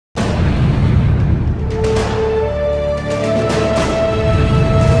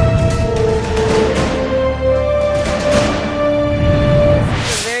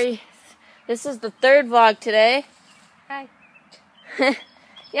This is the third vlog today. Hi.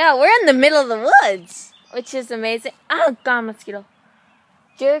 Yeah, we're in the middle of the woods, which is amazing. Oh, God, mosquito.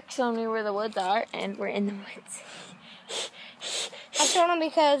 Jerick showed me where the woods are, and we're in the woods. I showed him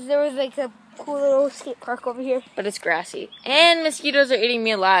because there was like a cool little skate park over here. But it's grassy. And mosquitoes are eating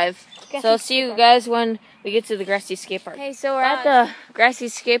me alive. Grassy So I'll see you guys when we get to the grassy skate park. Hey, so we're at the grassy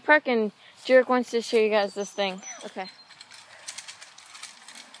skate park, and Jerick wants to show you guys this thing. Okay.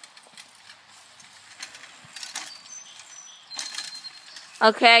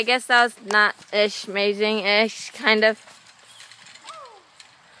 Okay, I guess that was not amazing-ish, kind of.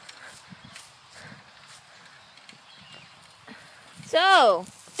 So,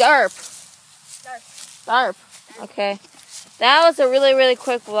 DARP. Okay. That was a really, really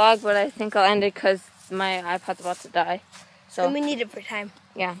quick vlog, but I think I'll end it because my iPod's about to die. So, And we need it for time.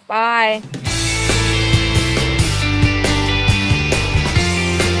 yeah, bye.